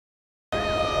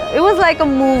it was like a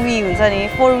movie,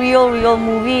 for real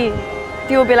movie.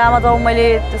 त्यो बेलामा जब मैले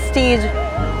stage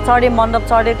चढे मण्डप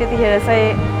चढे त्यतिखेर चाहिँ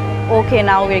okay,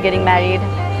 now we're getting married.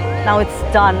 Now it's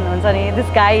done. This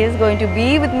guy is going to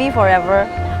be with me forever.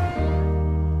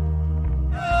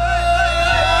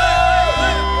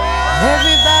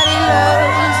 Everybody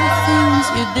loves the things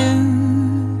you do,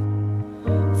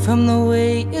 from the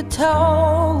way you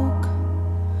talk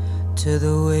to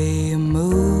the way you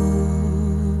move.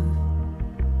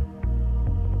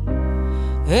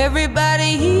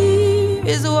 Everybody here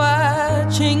is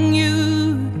watching you,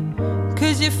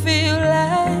 'cause you feel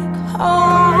like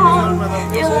home.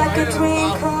 You're like a dream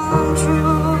come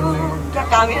true.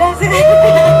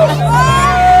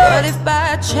 But if by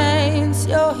chance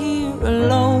you're here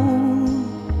alone,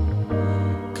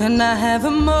 can I have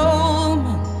a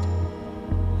moment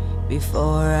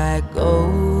before I go?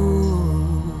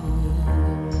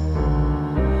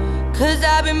 'Cause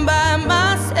I've been by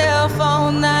myself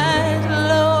all night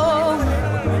long,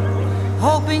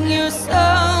 hoping you're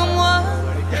someone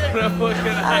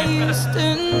I used to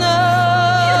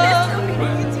know.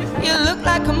 You look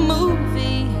like a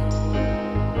movie,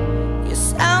 you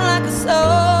sound like a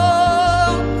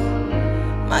song.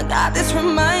 My God, this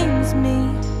reminds me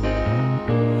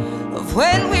of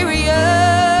when we were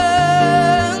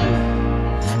young.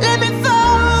 Let me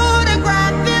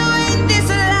photograph you in this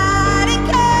light, in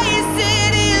case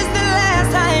it is the last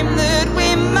time that we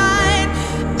might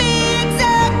be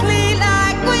exactly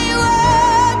like we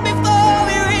were before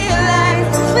we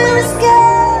realized we were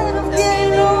scared of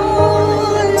getting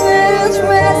old. We're just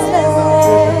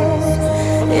restless.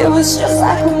 It was just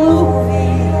like a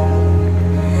movie.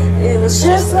 It was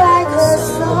just like a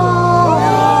song.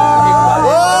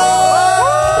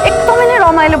 एकदमै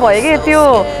रमाइलो भयो के त्यो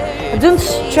जुन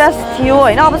stress थियो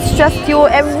हैन अब stress थियो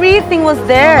everything was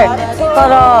there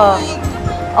तर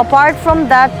apart from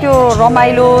that त्यो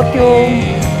रमाइलो त्यो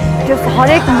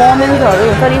हरेक मोमेन्टहरु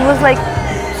हुन्छ नि वाज लाइक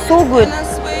सो गुड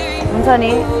हुन्छ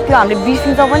नि त्यो हामीले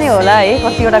बिर्सिन्छ पनि होला है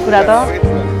कतिवटा कुरा त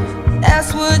That's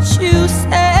what you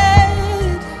said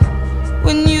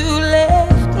when you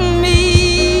left me.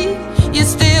 You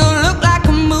still look like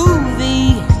a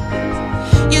movie.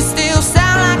 You still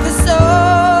sound like a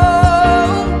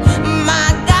song. My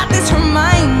God, this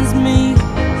reminds me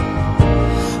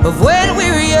of when we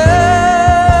were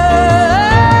young.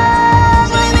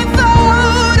 Let me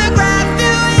photograph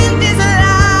you in this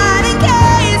light, in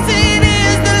case it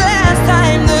is the last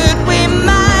time that we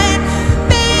might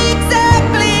be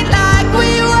exactly like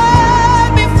we were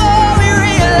before we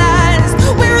realized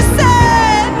we were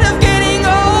sad of getting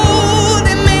old.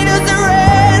 It made us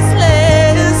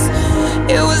restless.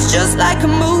 It was just like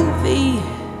a movie.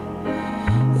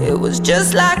 It was just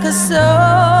like a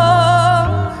song.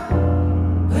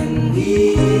 When we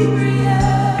were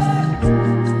young,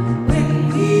 when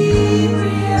we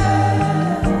were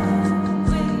young,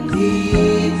 when we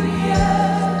were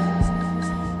young,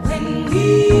 when we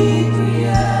were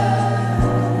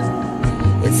young.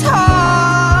 It's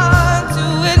hard to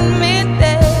admit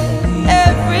that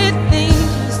everything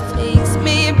just takes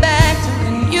me back to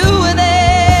when you were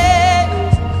there,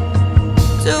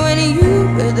 to when you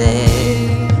were there.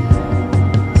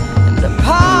 And a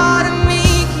part of me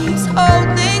keeps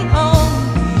holding on,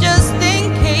 just in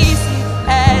case it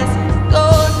hasn't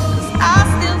gone, 'cause I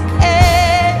still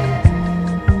care.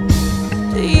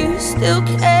 Do you still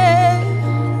care?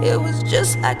 It was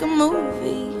just like a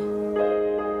movie.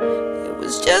 It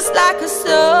was just like a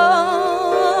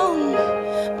song.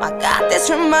 My God, this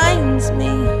reminds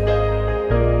me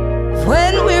of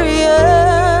when we were young.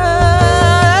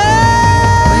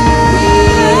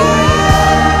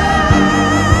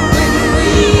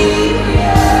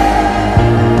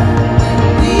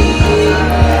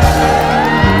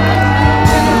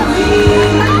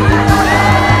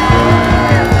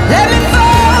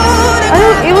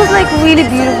 It was like really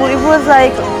beautiful. It was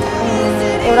like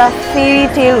एउटा fairy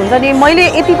tale हुन्छ नि मैले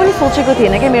यति पनि सोचेको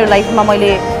थिएन के मेरो लाइफमा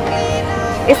मैले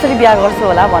यसरी बिहा गर्छु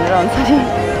होला भनेर हुन्छ नि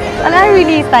and I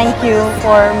really thank you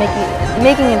for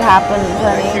making it happen हुन्छ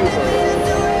नि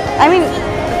I mean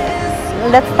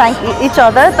let's thank each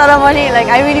other तर मैले like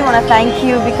I really want to thank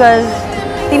you because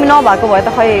तिमी नभएको भए त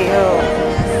खै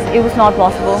it was not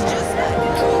possible.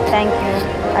 Thank you.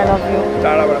 I love you.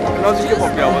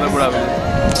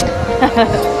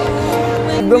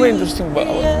 एकदमै इन्ट्रेस्टिङ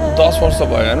भयो 10 वर्ष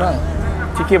भयो हैन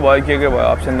के भयो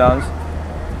अप्स एन्ड डाउन्स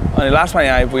अनि लास्टमा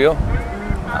यहाँ आइपुग्यो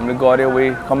हामीले गर्यो we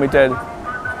committed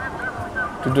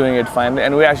to doing it finally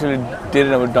and we actually did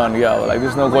it and we're done yeah like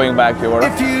there's no going back here.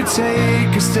 If you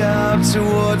take a step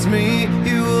towards me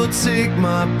you will take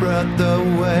my breath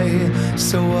away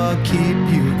so I'll keep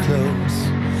you close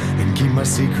and keep my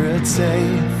secret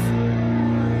safe.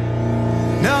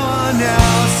 No one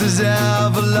else has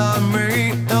ever loved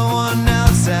me. No one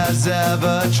else has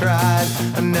ever tried.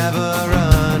 I never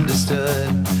understood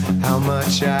how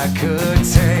much I could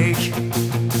take.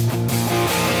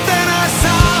 Then I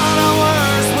saw the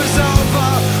worst was over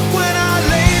when I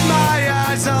laid my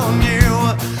eyes on you.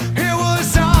 It was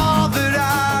all that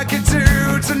I could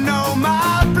do to know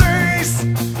my place.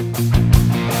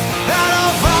 Out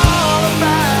of all the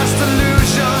past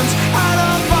illusions, out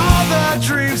of all the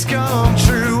dreams come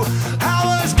true, I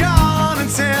was gone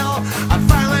until I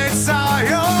finally saw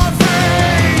your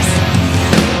face.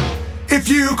 If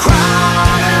you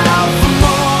cried out for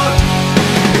more,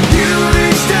 if you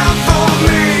reached out for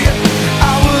me,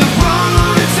 I would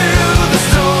run into the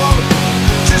storm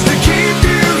just to keep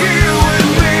you here with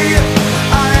me.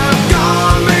 I have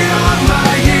gone beyond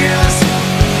my years.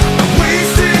 I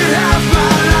wasted half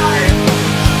my life,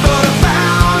 but I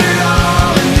found it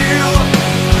all in you.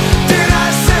 Did I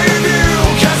save you?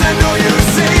 'Cause I know you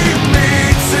saved me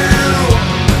too.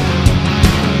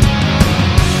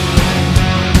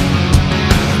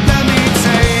 Let me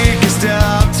take a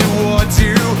step towards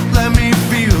you. Let me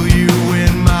feel you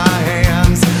in my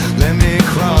hands. Let me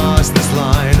cross this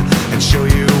line and show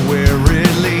you where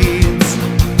it leads.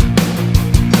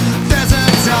 There's a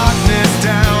darkness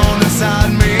down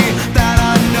inside me that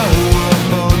I know we'll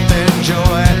both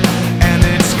enjoy, and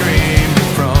it's screaming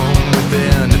from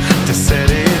within to set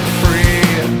it free.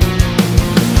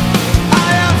 I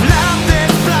have left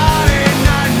this bloody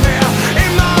nightmare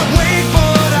in my wake,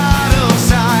 but out of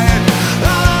sight.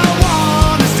 All I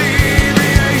want is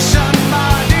deviation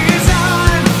by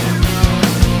design.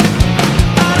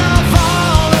 Out of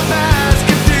all the past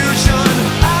confusion,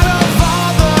 out of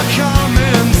all the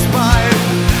common spite,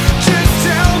 just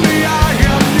tell me I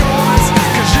am yours,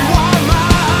 'cause you are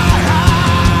mine.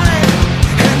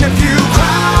 And if you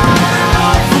cried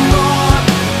out for more,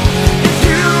 if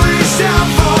you reached out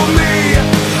for me,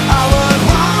 I would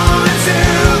run into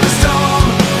the storm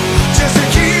just to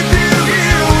keep you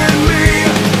here with me.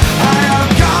 I have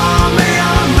gone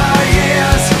beyond my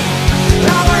years.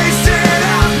 I wasted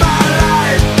half my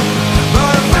life,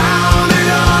 but I found it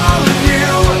all in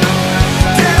you.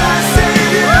 Did I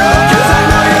save you? 'Cause I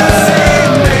know you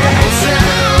saved me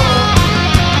too.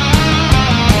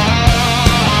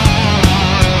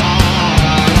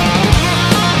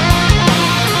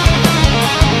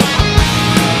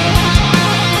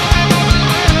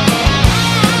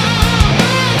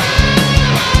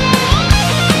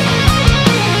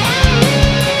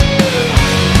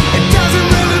 It doesn't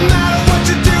really matter what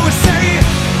you do or say.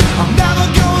 I'm never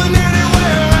going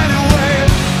anywhere anyway.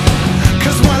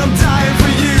 'Cause when I'm dying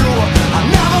for you, I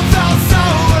never felt so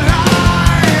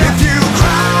alive. If you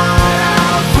cried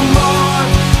out for more,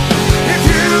 if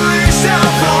you reached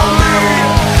out for me,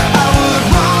 I would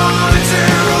run into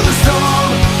the storm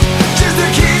just to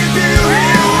keep you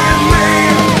here with me.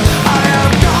 I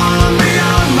have gone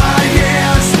beyond my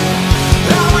years.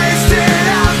 I wasted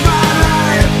half my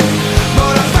life,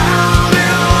 but I found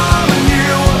it all in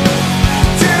you.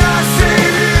 Did I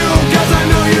save you? 'Cause I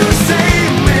know you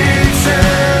saved me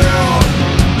too.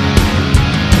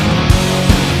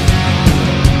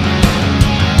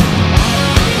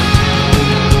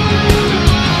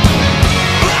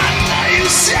 You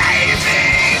saved me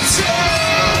too.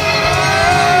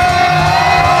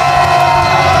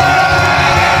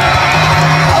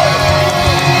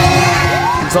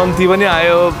 जन्ती पनि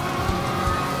आयो,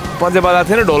 पञ्चे बजाएको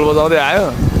थिएन, ढोल बजाउँदै आयो।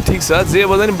 ठिक छ, जे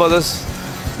बजा नि बजोस्,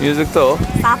 music त हो।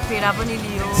 सात फेरा पनि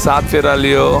लियो। 7 फेरा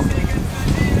लियो।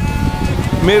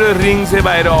 मेरो रिङ चाहिँ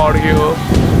बाहिर अड्क्यो।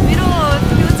 मेरो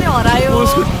त्यो चाहिँ हरायो।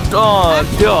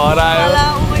 त्यो हरायो।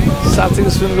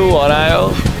 साँच्चीको सुनको हरायो।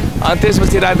 अनि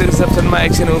त्यसपछि राति रिसेप्सनमा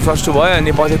एकछिन ऊ फ्रस्ट्रेट भयो,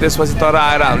 अनि पछि त्यसपछि तर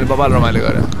आएर हामीले बबाल रमाइलो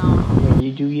गर्यो। When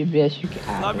you do your best, you can.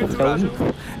 I told you.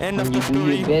 When you do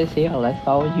your best, hell, that's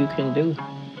all you can do.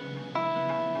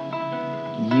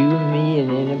 You, me,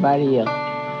 and anybody else.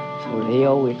 So the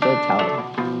hell with that talk.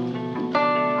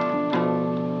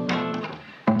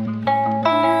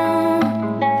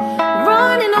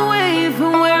 Running away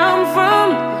from where I'm from,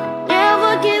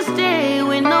 never can stay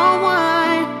with no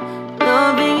one.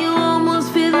 Loving you almost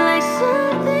feels like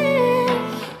something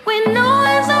when no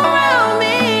one's around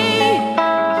me.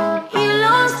 You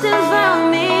lost and found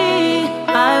me.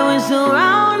 I was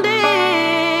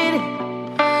surrounded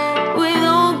with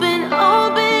open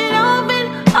arms.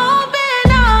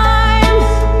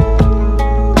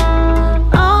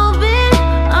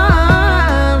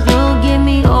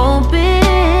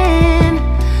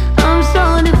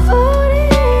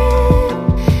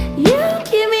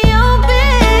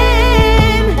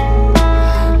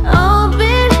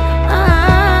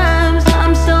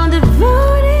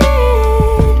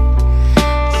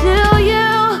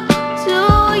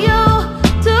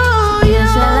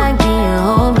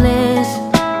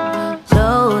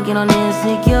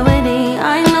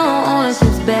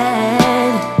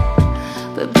 bed.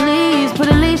 But please put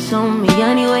a leash on me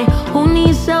anyway. Who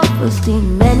needs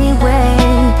self-esteem anyway?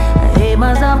 I hate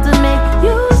myself to make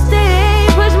you stay.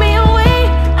 Push me away,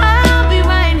 I'll be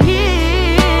right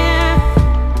here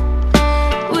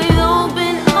with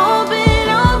open, open,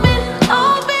 open,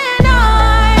 open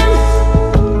arms.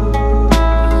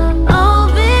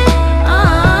 Open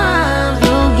arms,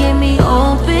 you give me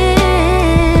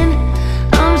open.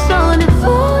 I'm so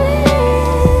devoted.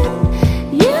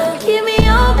 You keep me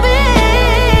open.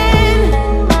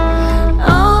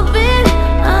 Open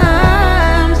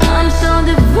arms, I'm so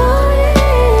devoted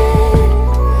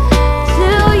to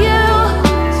you,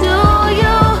 to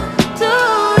you, to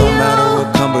No you. matter what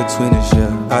come between us,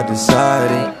 yeah, I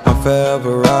decided I'm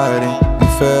forever riding, you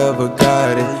forever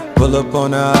guided. Pull up on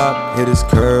the hop, hit his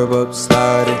curb up,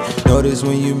 sliding. Notice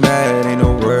when you mad, ain't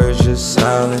no words, just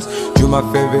silence. Drew my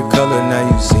favorite color, now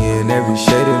you seeing every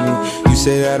shade of me. You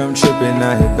say that I'm tripping,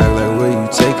 I hit back like where you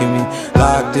taking me.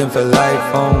 Locked in for life,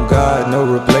 on God, no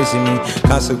replacing me.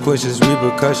 Consequences,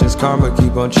 repercussions, karma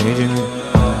keep on changing me.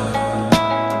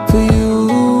 For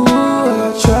you, I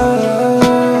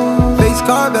try. Face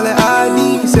card, valid ID,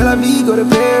 c'est la vie, go to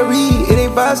Perry. It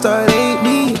ain't 5-star, it ain't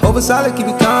me. Over solid, keep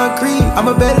it concrete.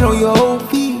 I'ma bet it on your whole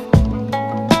feet.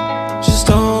 Just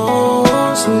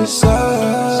don't switch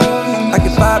sides. I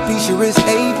can 5-piece your wrist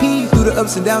AP. Through the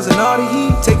ups and downs and all the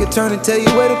heat. Take a turn and tell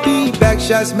you where to be. Back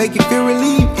shots make you feel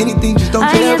relief. Anything, just don't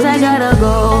I care. guess I gotta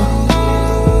go.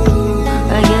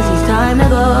 I guess it's time to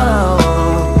go.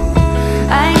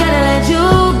 I ain't gotta let you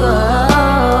go.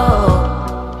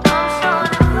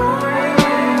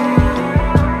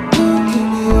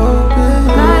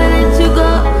 Gotta let you go.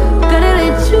 Gotta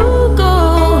let you go.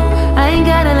 I ain't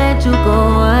gotta let you go.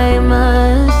 I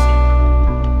must.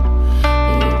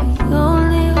 You're the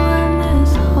only one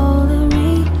that's holding me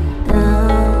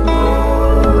down.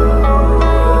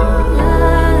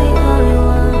 You're the only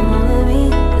one holding me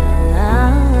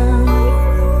down.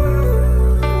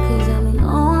 'Cause I'm the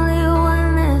only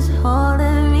one that's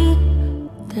holding me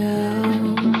down.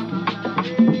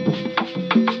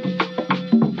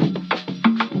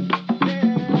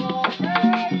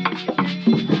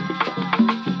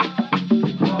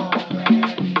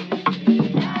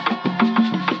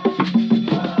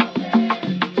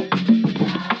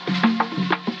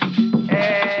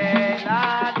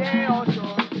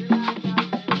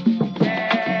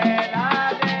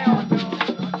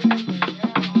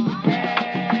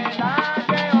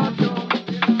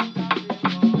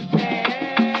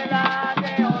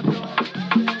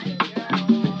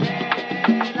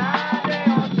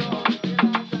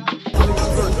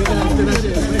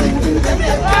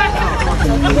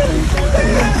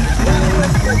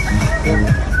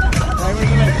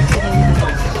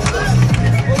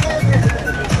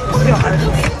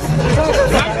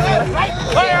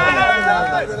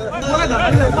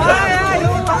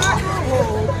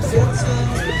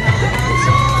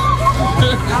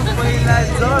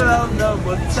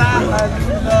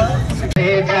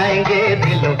 ले जाएंगे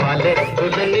दिल वाले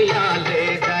दुल्हनिया ले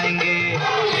जाएंगे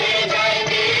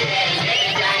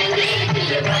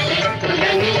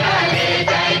दुल्हनिया ले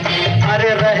जाएंगे अरे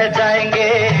रह जाएंगे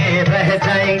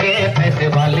पैसे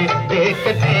वाले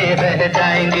देखते रह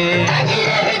जाएंगे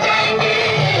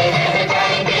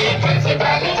पैसे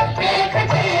वाले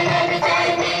देखते रह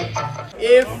जाएंगे.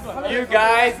 If you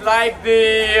guys like the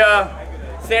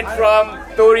set from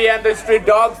Tori and the Street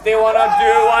Dogs, they wanna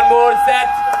do one more set.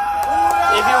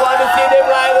 If you want to see them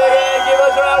live again, give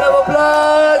us a round of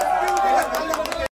applause.